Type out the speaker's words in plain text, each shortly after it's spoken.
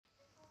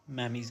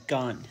Mammy's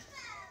gone.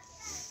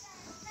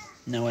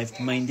 Now I have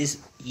to mind this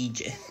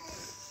EJ.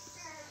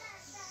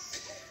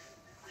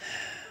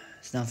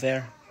 It's not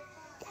fair.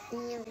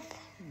 Nope.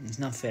 It's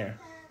not fair.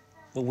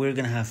 But we're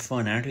going to have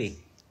fun, aren't we?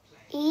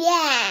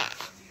 Yeah.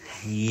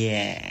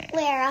 Yeah.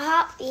 We're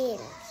Hot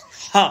Wheels.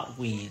 Hot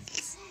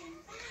Wheels.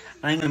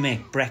 I'm going to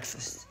make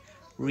breakfast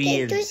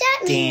real Does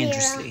that mean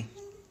dangerously.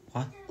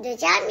 What?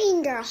 Does that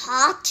mean they're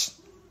hot?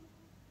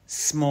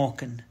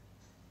 Smoking.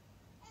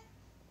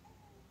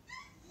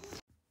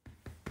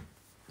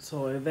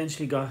 So I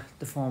eventually got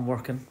the phone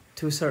working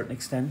to a certain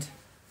extent.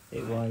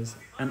 It was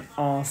an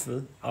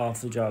awful,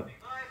 awful job.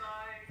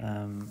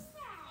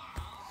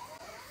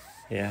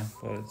 Yeah,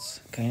 but it's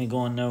kind of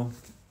going now.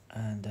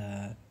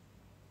 And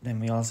then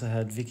we also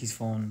had Vicky's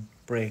phone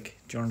break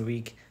during the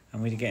week,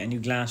 and we had to get a new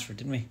glass for it,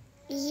 didn't we?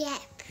 Yeah.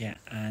 Yeah,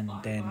 and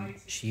then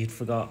she had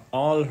forgot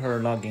all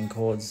her login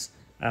codes,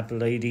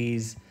 Apple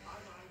IDs,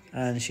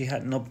 and she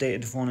hadn't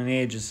updated the phone in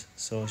ages,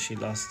 so she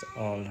lost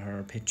all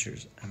her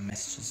pictures and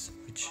messages,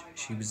 which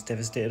she was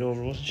devastated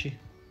over, wasn't she?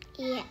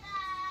 Yeah.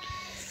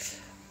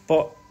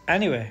 But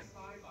anyway,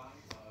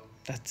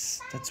 that's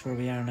where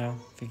we are now.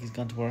 Vicky's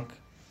gone to work.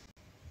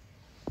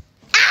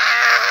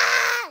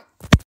 Ah!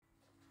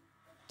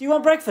 Do you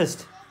want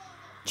breakfast,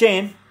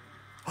 Jane?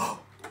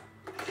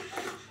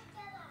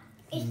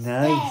 It's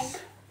Nice.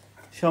 dead.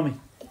 Show me.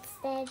 It's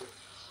dead.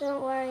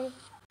 Don't worry.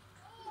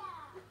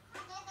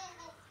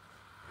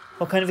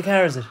 What kind of a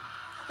car is it?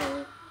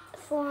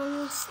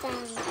 Phone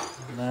stand.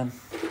 Good man.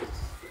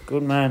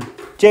 Good man.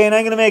 Jane,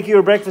 I'm going to make you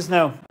a breakfast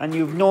now, and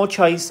you've no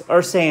choice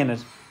or saying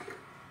it.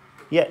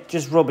 Yeah,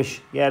 just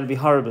rubbish. Yeah, it'll be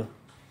horrible.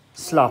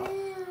 Slop.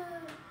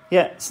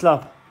 Yeah,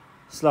 slop.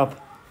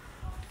 Slop.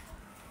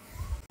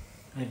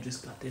 I've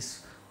just got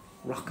this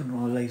rock and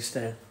roll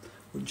lifestyle.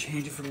 Wouldn't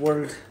change it for the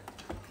world.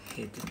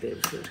 Hate this baby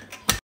food.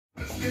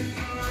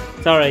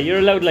 It's alright, you're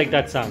allowed to like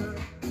that song.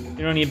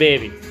 You're only a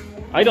baby.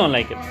 I don't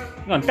like it.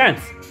 Come on,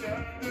 dance.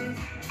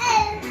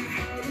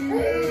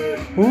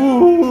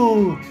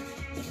 Ooh.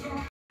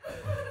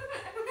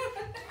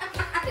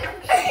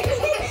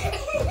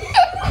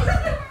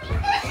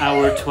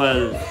 Hour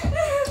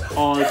 12.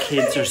 All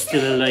kids are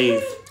still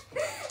alive.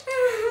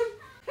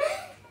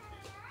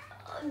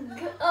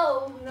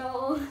 Oh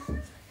no.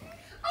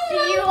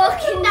 See you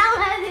walking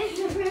down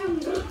this room.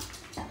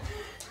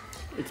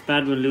 It's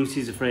bad when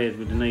Lucy's afraid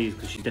with the knives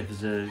because she's deaf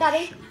as a...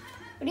 Daddy,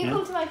 when you Yeah?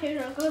 come to my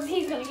funeral, because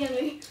he's going to kill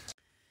me.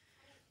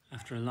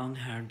 After a long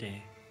hard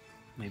day,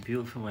 my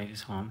beautiful wife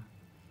is home.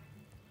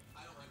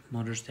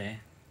 Mother's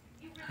Day.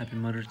 Happy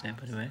Mother's Day,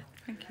 by the way.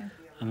 Thank you.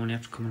 I'm only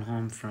after coming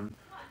home from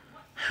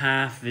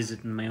half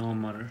visiting my own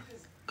mother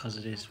because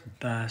of this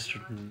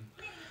bastard and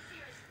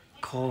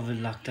COVID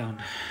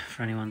lockdown.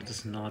 For anyone that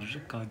doesn't know, there's a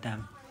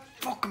goddamn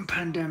fucking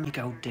pandemic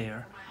out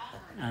there,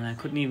 and I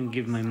couldn't even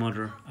give my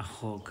mother a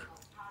hug.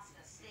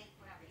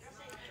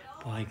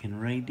 But I can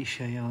ride the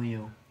shy out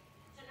you.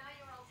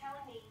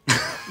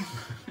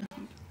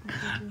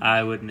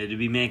 I wouldn't. It'd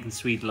be making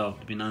sweet love.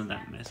 There'd be none of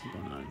that mess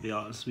going on. It'd be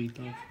all sweet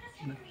love.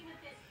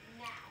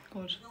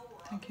 Good.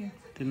 Thank you.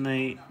 Didn't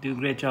I do a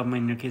great job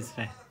minding your kids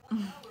today?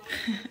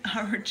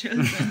 Our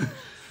children.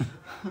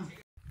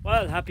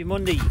 Well, happy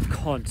Monday, you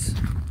cunts.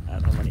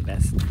 I'm only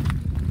best.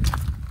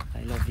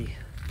 I love you.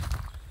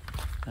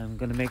 I'm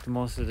going to make the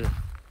most of the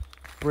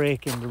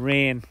break in the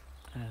rain.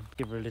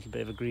 Give her a little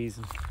bit of a grease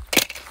and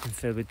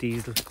fill with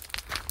diesel.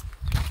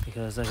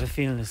 Because I have a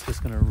feeling it's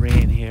just going to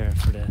rain here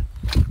for the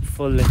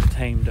full length of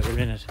time that we're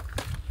in it.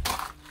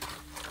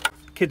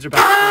 Kids are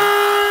back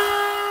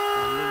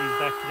today. Lily's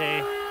back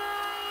today.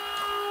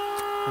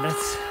 And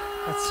that's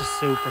just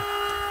super.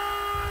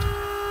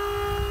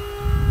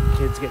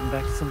 Kids getting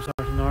back to some sort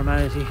of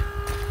normality,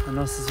 and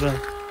us as well.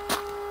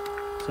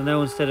 So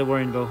now instead of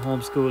worrying about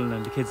homeschooling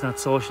and the kids not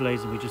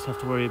socialising, we just have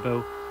to worry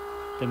about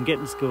them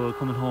getting to school,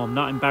 coming home,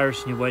 not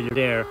embarrassing you while you're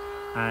there,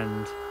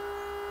 and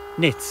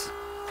nits.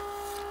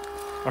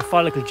 Or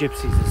follicle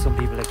gypsies, as some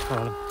people like to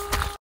call them.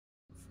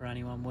 For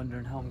anyone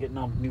wondering how I'm getting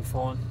on with the new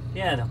phone,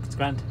 yeah, look, it's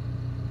grand.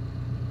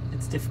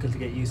 It's difficult to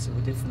get used to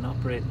a different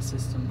operating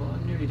system, but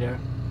I'm nearly there.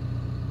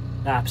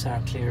 The apps are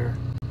clearer,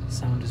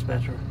 sound is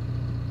better.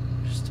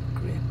 Just a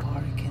great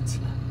Corey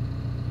Kinsella.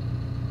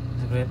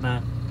 He's a great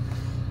man.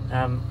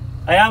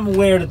 I am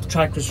aware that the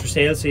tractor's for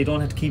sale, so you don't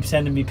have to keep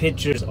sending me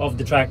pictures of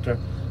the tractor.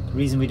 The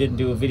reason we didn't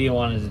do a video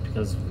on it is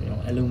because, you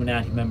know,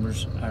 Illuminati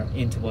members are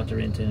into what they're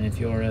into, and if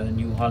you're a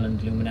New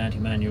Holland Illuminati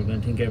man, you're going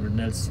to think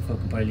everything else is a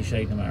fucking pile of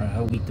shite, no matter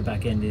how weak the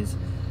back end is,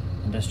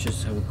 and that's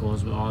just how it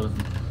goes with all of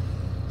them.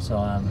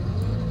 So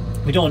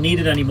we don't need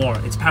it anymore.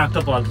 It's parked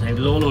up all the time.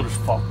 The low loader's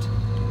fucked.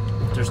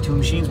 There's two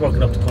machines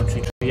working up the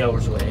country 3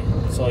 hours away,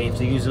 so you have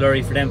to use a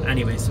lorry for them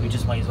anyway, so we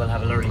just might as well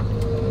have a lorry.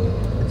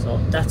 So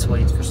that's why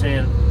it's for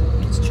sale.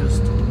 It's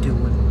just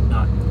doing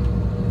nothing,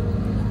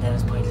 and then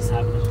it's pointless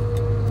having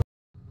it.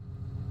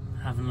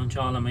 Having lunch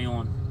all on my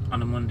own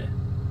on a Monday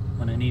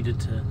when I needed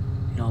to,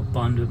 you know,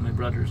 bond with my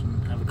brothers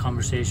and have a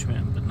conversation with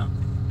them, but no,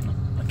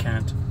 I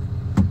can't,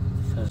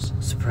 because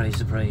surprise,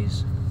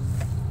 surprise,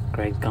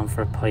 Greg's gone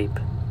for a pipe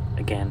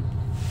again.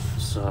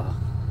 So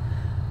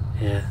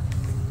Yeah.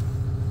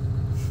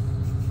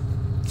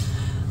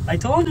 I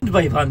told him to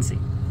buy Ponzi.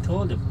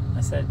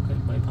 I said,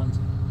 couldn't buy Ponzi.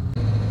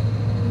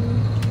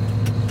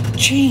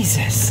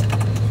 Jesus!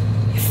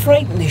 You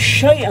frightened the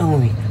shite out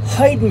of me.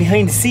 Hiding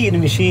behind the seat of the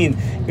machine.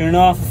 You're an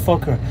awful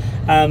fucker.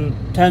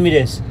 Tell me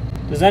this.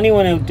 Does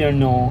anyone out there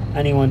know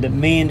anyone that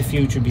may in the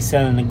future be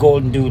selling a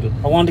golden doodle?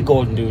 I want a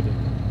golden doodle.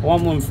 I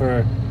want one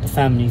for the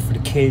family, for the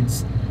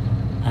kids.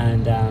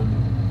 And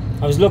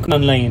I was looking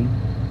online,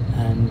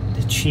 and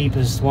the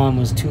cheapest one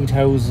was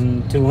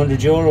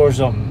 €2,200 or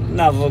something.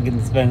 Not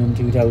fucking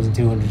spending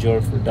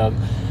 €2,200 for a dog.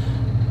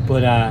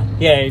 But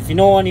yeah, if you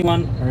know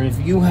anyone, or if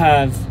you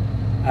have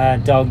a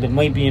dog that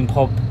might be in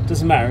pup,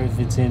 doesn't matter if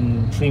it's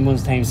in 3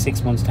 months time,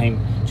 6 months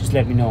time, just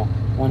let me know.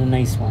 I want a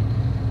nice one.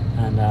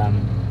 And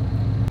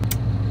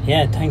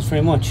yeah, thanks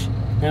very much.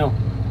 Now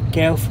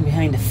get out from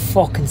behind the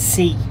fucking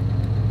seat,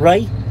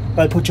 right?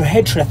 Or I'll put your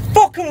head through the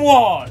fucking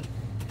wall.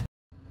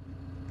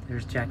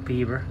 There's Jack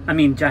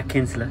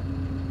Kinsella.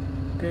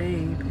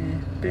 Baby,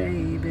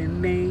 baby,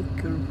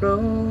 make a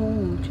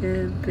road,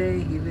 yeah,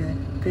 baby,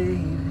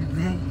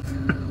 make.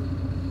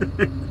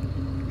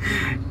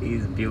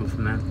 He's a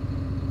beautiful man.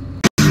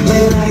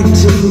 They like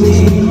to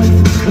me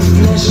with a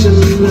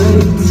flashing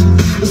light,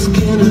 the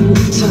skin and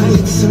the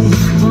tights, and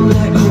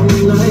like all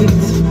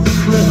night.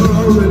 Let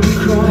Roman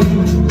cry,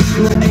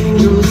 let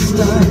angels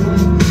die,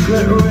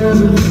 let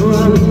rivers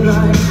run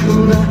dry,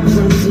 and let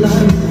runs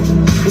life.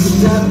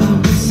 Step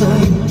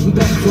outside,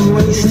 back from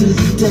wasted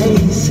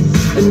days,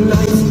 and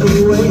nights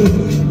away,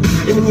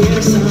 and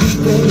years are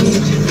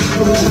fade.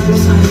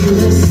 Sometimes I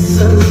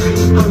listen,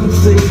 I'm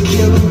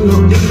thinking,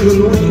 not even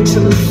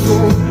waiting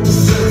for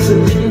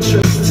something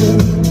interesting.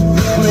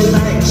 They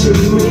like to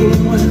me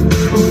with a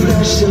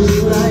flashing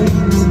light,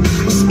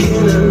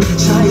 skin and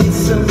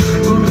tights, and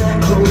that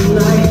whole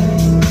night.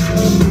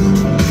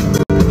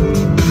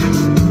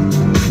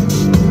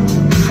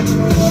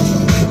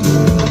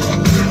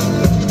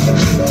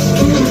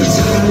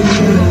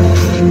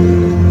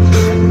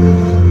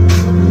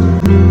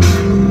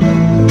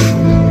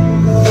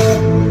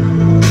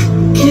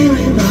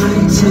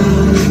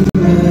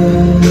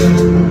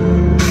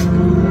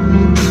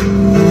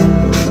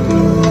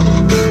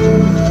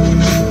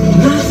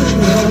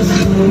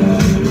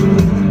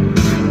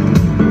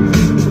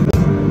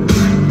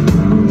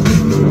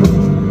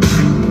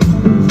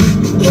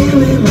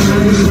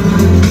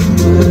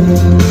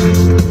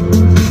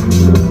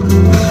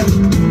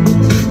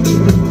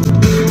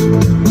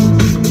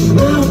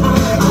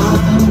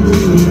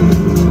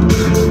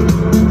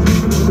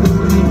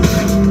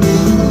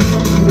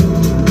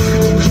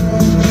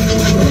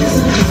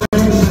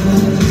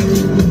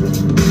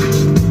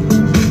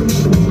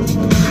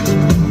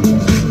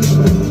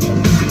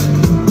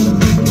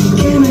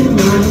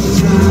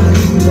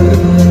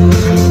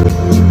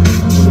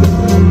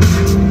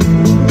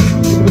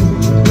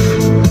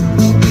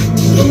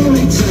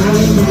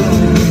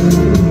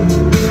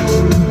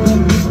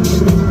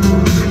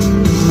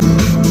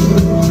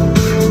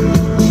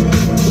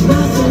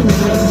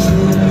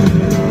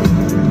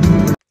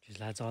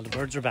 All the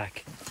birds are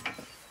back.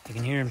 You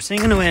can hear them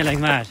singing away like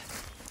mad.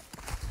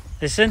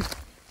 Listen.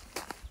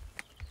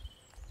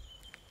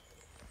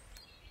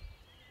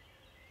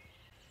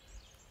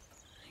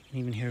 You can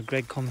even hear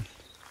Greg coming.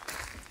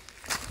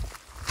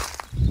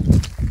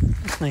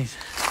 That's nice.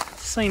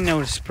 It's a sign now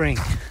of spring.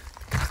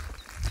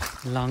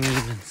 Long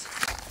evenings.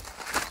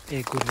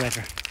 Big good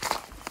weather.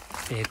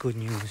 Big good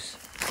news.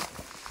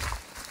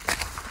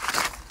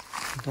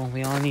 Don't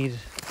we all need it?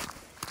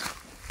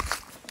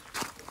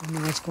 I don't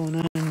know what's going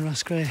on in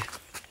Roscrea.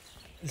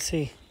 Let's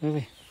see,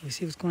 maybe. We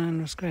see what's going on in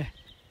Roscrea.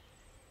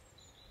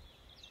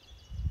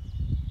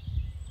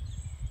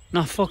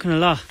 Not fucking a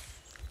lot.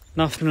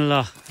 Nothing a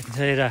lot, I can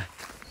tell you that.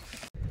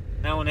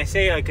 Now when I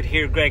say I could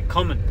hear Greg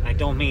coming, I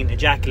don't mean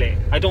ejaculate.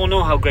 I don't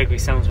know how Gregory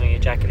sounds when he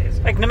ejaculates.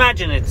 I can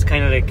imagine it's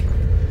kind of like...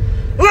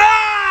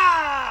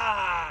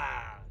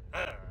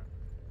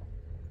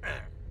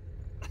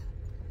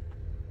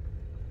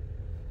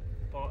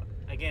 But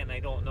again, I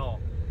don't know.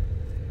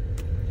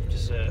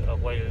 Just a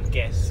wild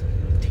guess,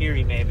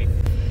 theory maybe.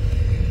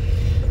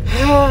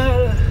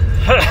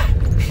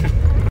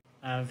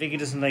 Vicky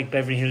doesn't like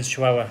Beverly Hills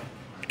Chihuahua.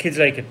 The kids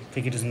like it.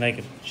 Vicky doesn't like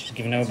it. She's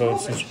giving out about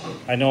it since.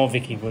 I know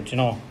Vicky, but you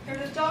know.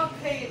 There's a dog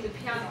playing the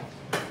piano.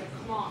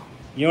 Come on.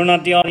 You're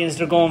not the audience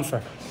they're going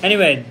for.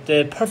 Anyway,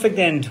 the perfect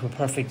end to a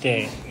perfect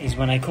day is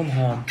when I come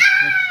home.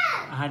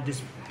 I had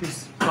this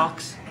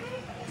box.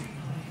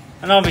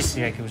 And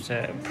obviously, like, it was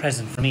a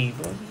present for me,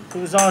 but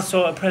there was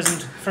also a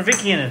present for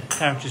Vicky in it.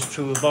 Clark just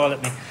threw a ball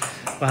at me.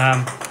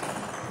 But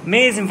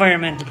May's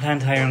Environmental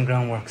Plant Hire and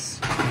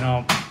Groundworks. You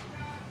know,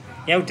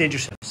 you outdid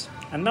yourselves.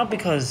 And not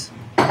because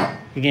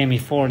you gave me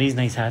 4 of these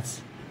nice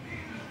hats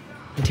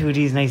and 2 of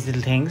these nice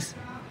little things,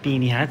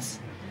 beanie hats.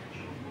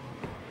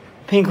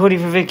 Pink hoodie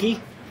for Vicky,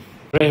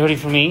 grey hoodie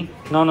for me.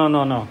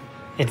 No.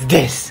 It's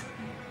this.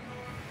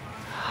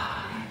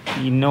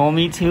 You know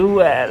me too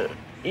well.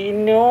 You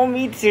know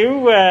me too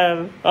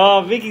well.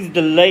 Oh, Vicky's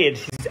delighted.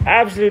 She's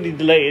absolutely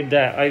delighted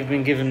that I've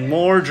been given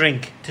more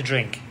drink to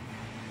drink.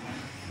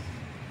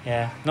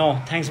 Yeah,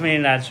 no, thanks a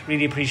million, lads.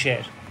 Really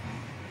appreciate it.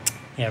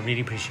 Yeah,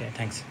 really appreciate it.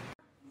 Thanks.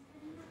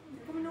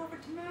 Coming over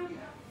to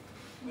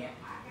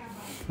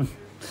Mum?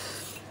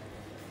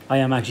 I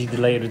am actually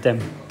delighted with them.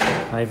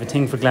 I have a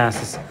thing for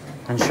glasses.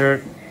 And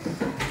sure,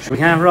 we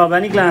can't rob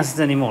any glasses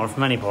anymore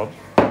from any pub.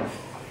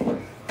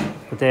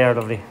 But they are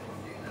lovely.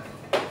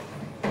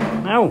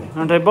 Now,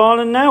 aren't I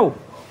balling now?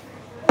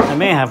 I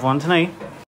may have one tonight.